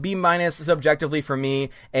film is a B-, subjectively for me,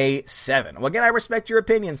 a 7. Well, again, I respect your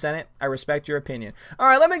opinion, Senate. I respect your opinion. All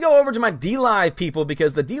right, let me go over to my D-Live people,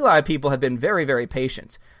 because the D-Live people have been very, very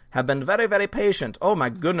patient. Have been very, very patient. Oh my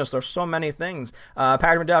goodness, there's so many things.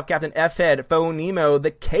 Patrick McDuff, Captain F-Head, Faux Nemo,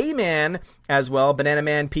 the K-Man as well, Banana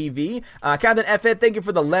Man PV. Captain F-Head, thank you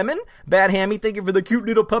for the lemon. Bad Hammy, thank you for the cute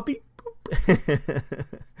little puppy.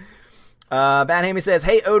 Bad Hammy says,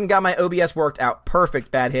 hey, Odin, got my OBS worked out.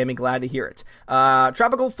 Perfect, Bad Hammy. Glad to hear it.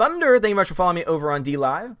 Tropical Thunder, thank you much for following me over on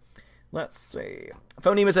D-Live. Let's see.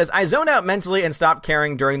 Phonema says, I zoned out mentally and stopped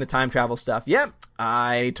caring during the time travel stuff. Yep,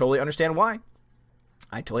 I totally understand why.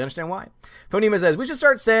 Phonema says, we should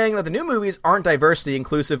start saying that the new movies aren't diversity,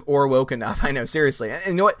 inclusive, or woke enough. I know, seriously. And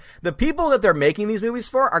you know what? The people that they're making these movies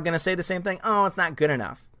for are going to say the same thing. Oh, it's not good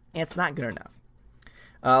enough. It's not good enough.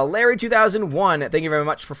 Larry2001, thank you very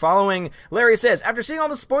much for following. Larry says, after seeing all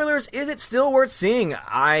the spoilers, is it still worth seeing?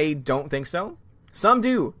 I don't think so. Some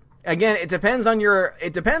do. Again, it depends on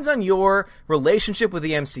your relationship with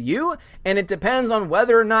the MCU, and it depends on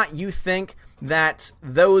whether or not you think that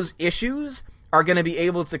those issues are going to be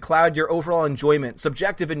able to cloud your overall enjoyment,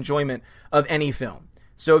 subjective enjoyment of any film.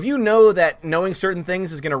 So if you know that knowing certain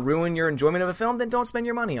things is going to ruin your enjoyment of a film, then don't spend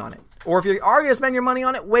your money on it. Or if you are going to spend your money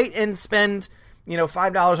on it, wait and spend,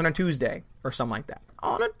 $5 on a Tuesday or something like that.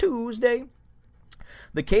 On a Tuesday.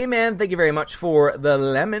 The K-Man, thank you very much for the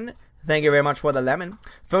lemon. Thank you very much for the lemon.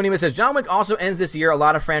 Phonema says, John Wick also ends this year. A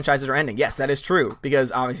lot of franchises are ending. Yes, that is true.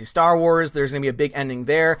 Because obviously Star Wars, there's going to be a big ending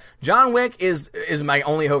there. John Wick is my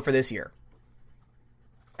only hope for this year,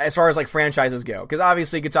 as far as like franchises go. Because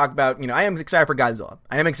obviously you could talk about, I am excited for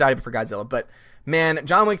Godzilla. But man,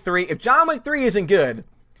 John Wick 3, if John Wick 3 isn't good,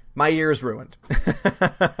 my year is ruined.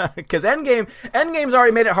 Because Endgame's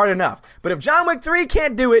already made it hard enough. But if John Wick 3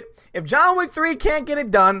 can't do it, if John Wick 3 can't get it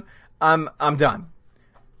done, I'm done.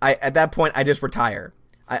 At that point, I just retire.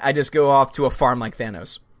 I just go off to a farm like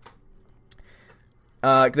Thanos.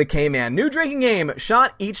 The K-Man. New drinking game.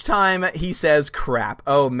 Shot each time he says crap.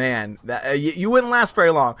 Oh, man. You wouldn't last very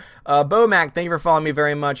long. Bomac, thank you for following me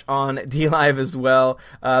very much on DLive as well.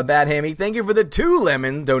 Bad Hammy, thank you for the 2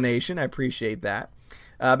 lemon donation. I appreciate that.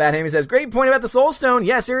 Bad Hammy says, great point about the Soul Stone.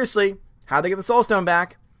 Yeah, seriously. How'd they get the Soul Stone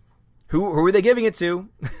back? Who are they giving it to?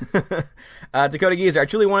 Dakota Geezer, I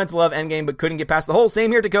truly wanted to love Endgame, but couldn't get past the whole.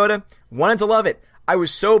 Same here, Dakota. Wanted to love it. I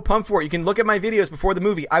was so pumped for it. You can look at my videos before the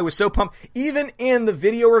movie. I was so pumped. Even in the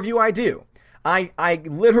video review I do, I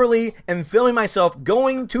literally am filming myself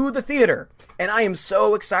going to the theater. And I am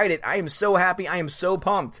so excited. I am so happy. I am so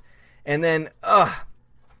pumped. And then,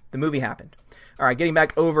 the movie happened. All right, getting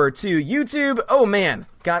back over to YouTube. Oh, man.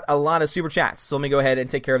 Got a lot of super chats. So let me go ahead and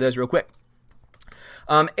take care of those real quick.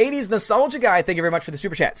 80s Nostalgia Guy, thank you very much for the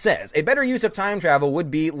super chat, says, a better use of time travel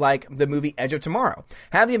would be like the movie Edge of Tomorrow.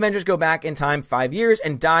 Have the Avengers go back in time 5 years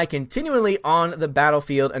and die continually on the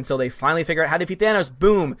battlefield until they finally figure out how to defeat Thanos.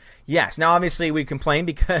 Boom. Yes. Now, obviously, we complain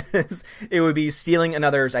because it would be stealing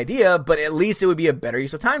another's idea, but at least it would be a better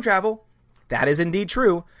use of time travel. That is indeed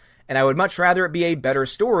true. And I would much rather it be a better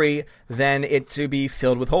story than it to be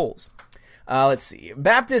filled with holes. Let's see.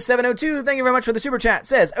 Baptist702, thank you very much for the super chat,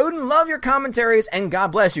 says, Odin, love your commentaries and God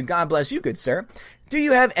bless you. God bless you, good sir. Do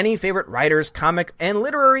you have any favorite writers, comic and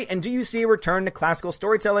literary, and do you see a return to classical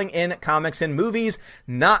storytelling in comics and movies?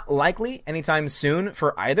 Not likely anytime soon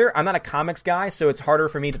for either. I'm not a comics guy, so it's harder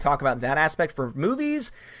for me to talk about that aspect. For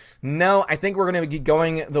movies, no, I think we're going to be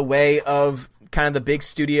going the way of kind of the big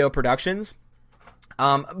studio productions.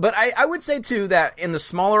 But I would say, too, that in the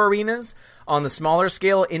smaller arenas, on the smaller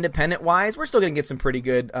scale, independent-wise, we're still going to get some pretty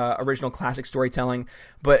good original classic storytelling.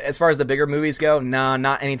 But as far as the bigger movies go, nah,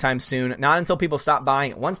 not anytime soon. Not until people stop buying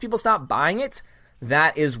it. Once people stop buying it,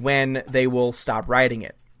 that is when they will stop writing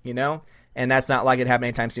it, And that's not likely to happen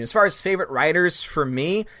anytime soon. As far as favorite writers for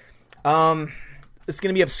me, it's going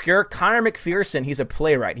to be obscure. Conor McPherson, he's a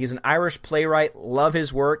playwright. He's an Irish playwright. Love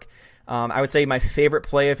his work. I would say my favorite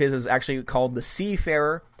play of his is actually called The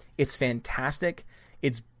Seafarer. It's fantastic.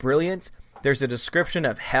 It's brilliant. There's a description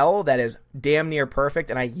of hell that is damn near perfect,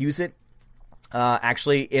 and I use it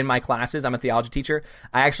actually in my classes. I'm a theology teacher.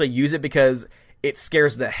 I actually use it because it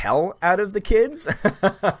scares the hell out of the kids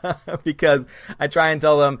because I try and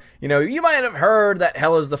tell them, you might have heard that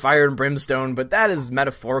hell is the fire and brimstone, but that is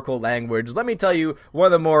metaphorical language. Let me tell you one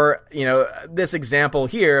of the more, this example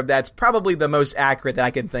here that's probably the most accurate that I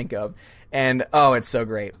can think of. And, it's so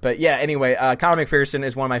great. But yeah, anyway, Conor McPherson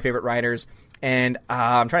is one of my favorite writers. And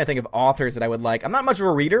I'm trying to think of authors that I would like. I'm not much of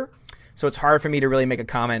a reader, so it's hard for me to really make a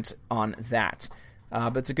comment on that.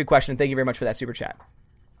 But it's a good question. Thank you very much for that super chat.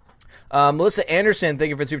 Melissa Anderson, thank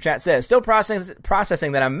you for the super chat, says, still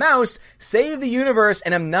processing that a mouse saved the universe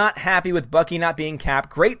and I'm not happy with Bucky not being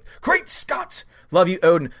Cap. Great Scott! Love you,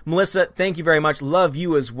 Odin. Melissa, thank you very much. Love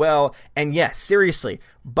you as well. And yes, seriously,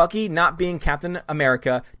 Bucky not being Captain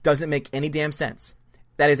America doesn't make any damn sense.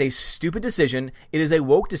 That is a stupid decision. It is a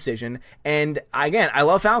woke decision. And again, I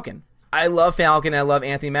love Falcon. I love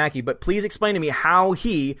Anthony Mackie, but please explain to me how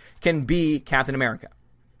he can be Captain America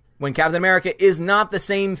when Captain America is not the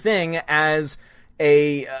same thing as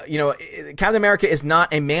Captain America is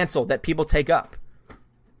not a mantle that people take up.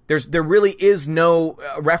 There really is no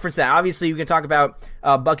reference to that. Obviously, you can talk about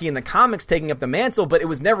Bucky in the comics taking up the mantle, but it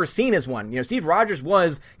was never seen as one. Steve Rogers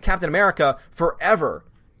was Captain America forever.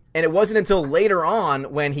 And it wasn't until later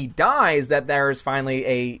on when he dies that there's finally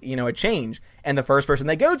a change. And the first person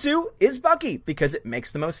they go to is Bucky because it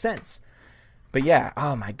makes the most sense. But yeah,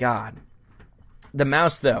 oh my God. The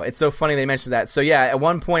mouse, though, it's so funny they mentioned that. So yeah, at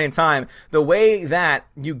one point in time, the way that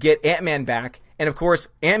you get Ant-Man back, and of course,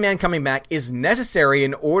 Ant-Man coming back is necessary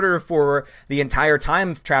in order for the entire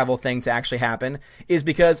time travel thing to actually happen, is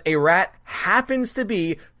because a rat happens to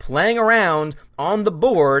be playing around on the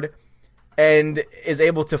board and is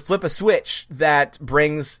able to flip a switch that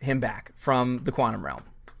brings him back from the quantum realm.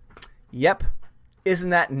 Yep. Isn't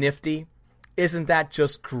that nifty? Isn't that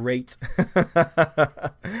just great?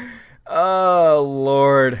 Oh,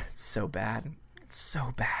 Lord. It's so bad. It's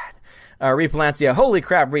so bad. Repalancia, holy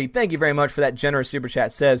crap, Reed, thank you very much for that generous super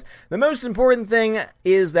chat. Says, the most important thing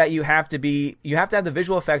is that you have to have the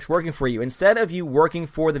visual effects working for you instead of you working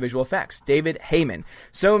for the visual effects. David Heyman.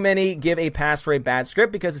 So many give a pass for a bad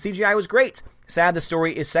script because the CGI was great. Sad the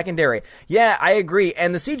story is secondary. Yeah, I agree.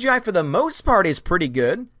 And the CGI for the most part is pretty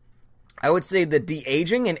good. I would say the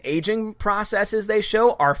de-aging and aging processes they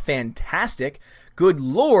show are fantastic. Good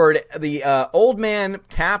Lord, the old man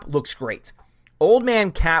Cap looks great. Old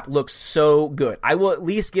man Cap looks so good. I will at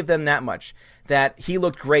least give them that much, that he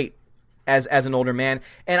looked great as an older man.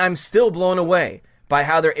 And I'm still blown away by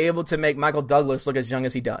how they're able to make Michael Douglas look as young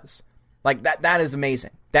as he does. Like, that is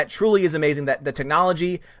amazing. That truly is amazing. That the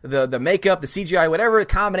technology, the makeup, the CGI, whatever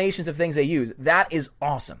combinations of things they use, that is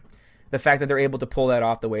awesome. The fact that they're able to pull that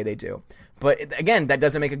off the way they do. But again, that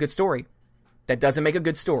doesn't make a good story. That doesn't make a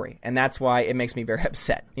good story. And that's why it makes me very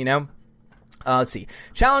upset, you know? Let's see.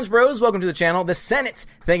 Challenge Bros, welcome to the channel. The Senate,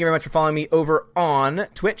 thank you very much for following me over on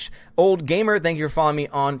Twitch. Old Gamer, thank you for following me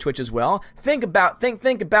on Twitch as well. Think about, thank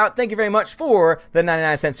you very much for the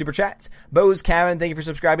 99-cent super chats. Bose Cabin, thank you for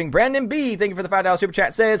subscribing. Brandon B, thank you for the $5 super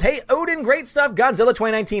chat. Says, hey, Odin, great stuff. Godzilla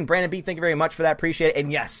 2019. Brandon B, thank you very much for that. Appreciate it.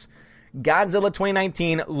 And yes, Godzilla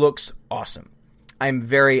 2019 looks awesome. I'm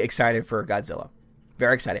very excited for Godzilla.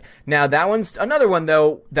 Very excited. Now, that one's another one,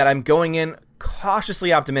 though, that I'm going in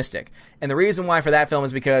cautiously optimistic. And the reason why for that film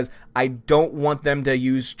is because I don't want them to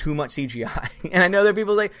use too much CGI. And I know there are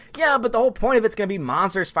people like, yeah, but the whole point of it's going to be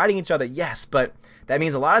monsters fighting each other. Yes, but that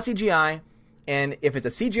means a lot of CGI. And if it's a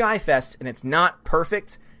CGI fest and it's not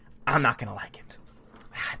perfect, I'm not going to like it.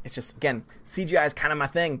 It's just, again, CGI is kind of my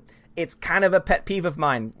thing. It's kind of a pet peeve of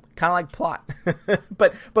mine, kind of like plot.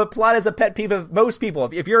 but plot is a pet peeve of most people.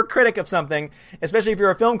 If you're a critic of something, especially if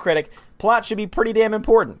you're a film critic, plot should be pretty damn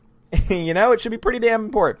important. You know, it should be pretty damn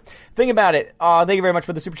important. Think about it. Thank you very much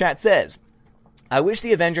for the super chat. Says, I wish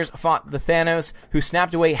the Avengers fought the Thanos who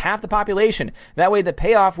snapped away half the population. That way the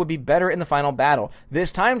payoff would be better in the final battle.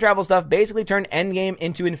 This time travel stuff basically turned Endgame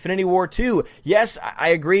into Infinity War 2. Yes, I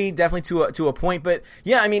agree definitely to a point. But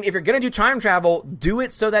yeah, I mean, if you're going to do time travel, do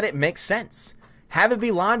it so that it makes sense. Have it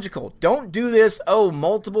be logical. Don't do this,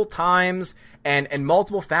 multiple times and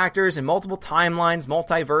multiple factors and multiple timelines,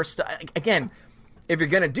 multiverse. Again, if you're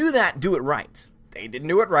going to do that, do it right. They didn't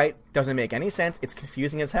do it right. Doesn't make any sense. It's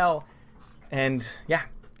confusing as hell. And yeah,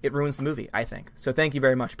 it ruins the movie, I think. So thank you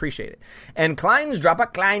very much. Appreciate it. And Klein's Drop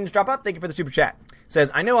Out, thank you for the super chat. Says,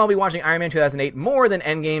 I know I'll be watching Iron Man 2008 more than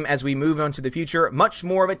Endgame as we move on to the future. Much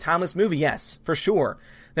more of a timeless movie. Yes, for sure.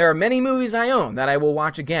 There are many movies I own that I will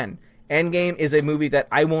watch again. Endgame is a movie that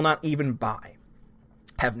I will not even buy.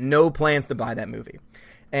 Have no plans to buy that movie.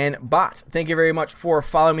 And Bot, thank you very much for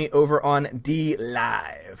following me over on D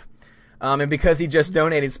Live. And because he just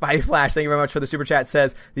donated, Spidey Flash, thank you very much for the super chat,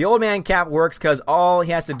 says, the old man Cap works because all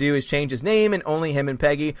he has to do is change his name and only him and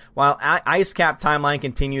Peggy, while Ice Cap timeline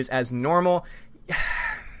continues as normal.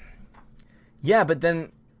 Yeah, but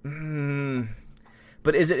then...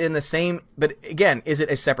 But is it in the same... But again, is it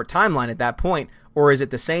a separate timeline at that point? Or is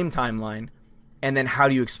it the same timeline? And then how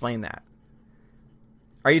do you explain that?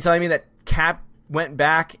 Are you telling me that Cap went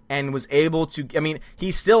back and was able to... I mean,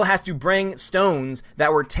 he still has to bring stones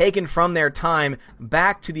that were taken from their time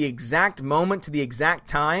back to the exact moment, to the exact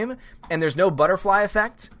time, and there's no butterfly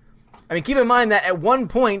effect? I mean, keep in mind that at one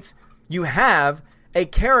point, you have a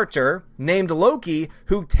character named Loki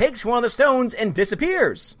who takes one of the stones and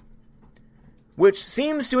disappears, which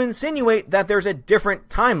seems to insinuate that there's a different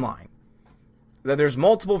timeline, that there's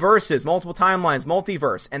multiple verses, multiple timelines,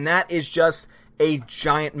 multiverse, and that is just a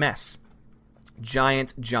giant mess.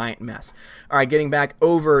 Giant mess. All right, getting back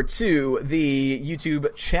over to the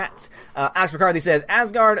YouTube chat. Alex McCarthy says,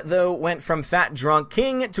 Asgard, though, went from fat drunk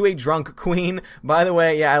king to a drunk queen. By the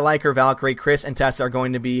way, yeah, I like her. Valkyrie, Chris, and Tessa are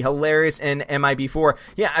going to be hilarious in MIB4.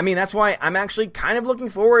 Yeah, I mean, that's why I'm actually kind of looking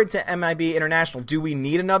forward to MIB International. Do we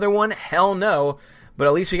need another one? Hell no. But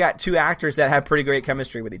at least we got two actors that have pretty great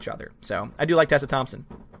chemistry with each other. So, I do like Tessa Thompson.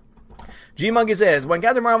 G-Monkey says, when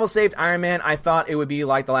Captain Marvel saved Iron Man, I thought it would be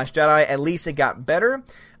like The Last Jedi. At least it got better.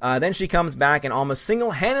 Then she comes back and almost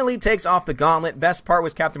single-handedly takes off the gauntlet. Best part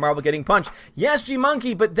was Captain Marvel getting punched. Yes,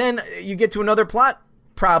 G-Monkey, but then you get to another plot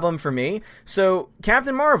problem for me. So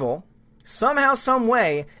Captain Marvel, somehow, some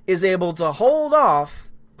way, is able to hold off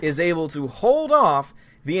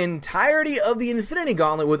the entirety of the Infinity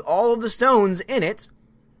Gauntlet with all of the stones in it.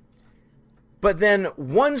 But then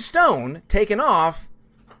one stone taken off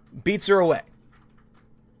beats her away.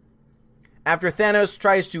 After Thanos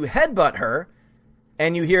tries to headbutt her,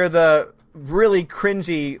 and you hear the really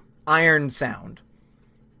cringy iron sound.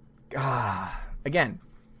 Again,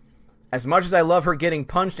 as much as I love her getting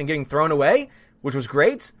punched and getting thrown away, which was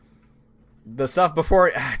great, the stuff before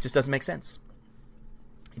it just doesn't make sense.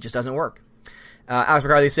 It just doesn't work. Alex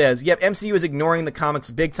McCarthy says, yep, MCU is ignoring the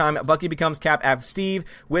comics big time. Bucky becomes Cap after Steve.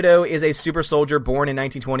 Widow is a super soldier born in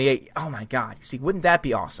 1928. Oh my God. See, wouldn't that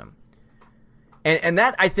be awesome? And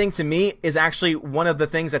that, I think, to me, is actually one of the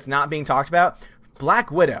things that's not being talked about.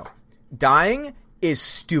 Black Widow dying is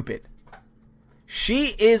stupid. She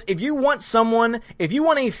is, if you want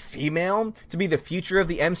a female to be the future of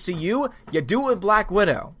the MCU, you do it with Black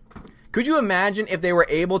Widow. Could you imagine if they were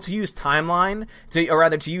able to use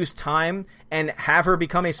to use time and have her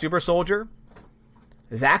become a super soldier?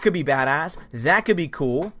 That could be badass. That could be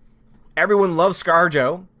cool. Everyone loves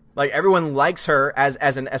ScarJo. Like, everyone likes her as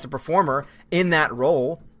a performer in that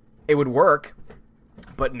role. It would work.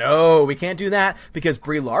 But no, we can't do that because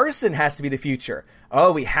Brie Larson has to be the future.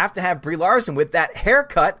 Oh, we have to have Brie Larson with that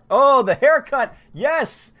haircut. Oh, the haircut.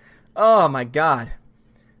 Yes. Oh, my God.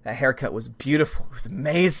 That haircut was beautiful. It was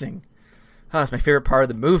amazing. Oh, it's my favorite part of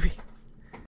the movie.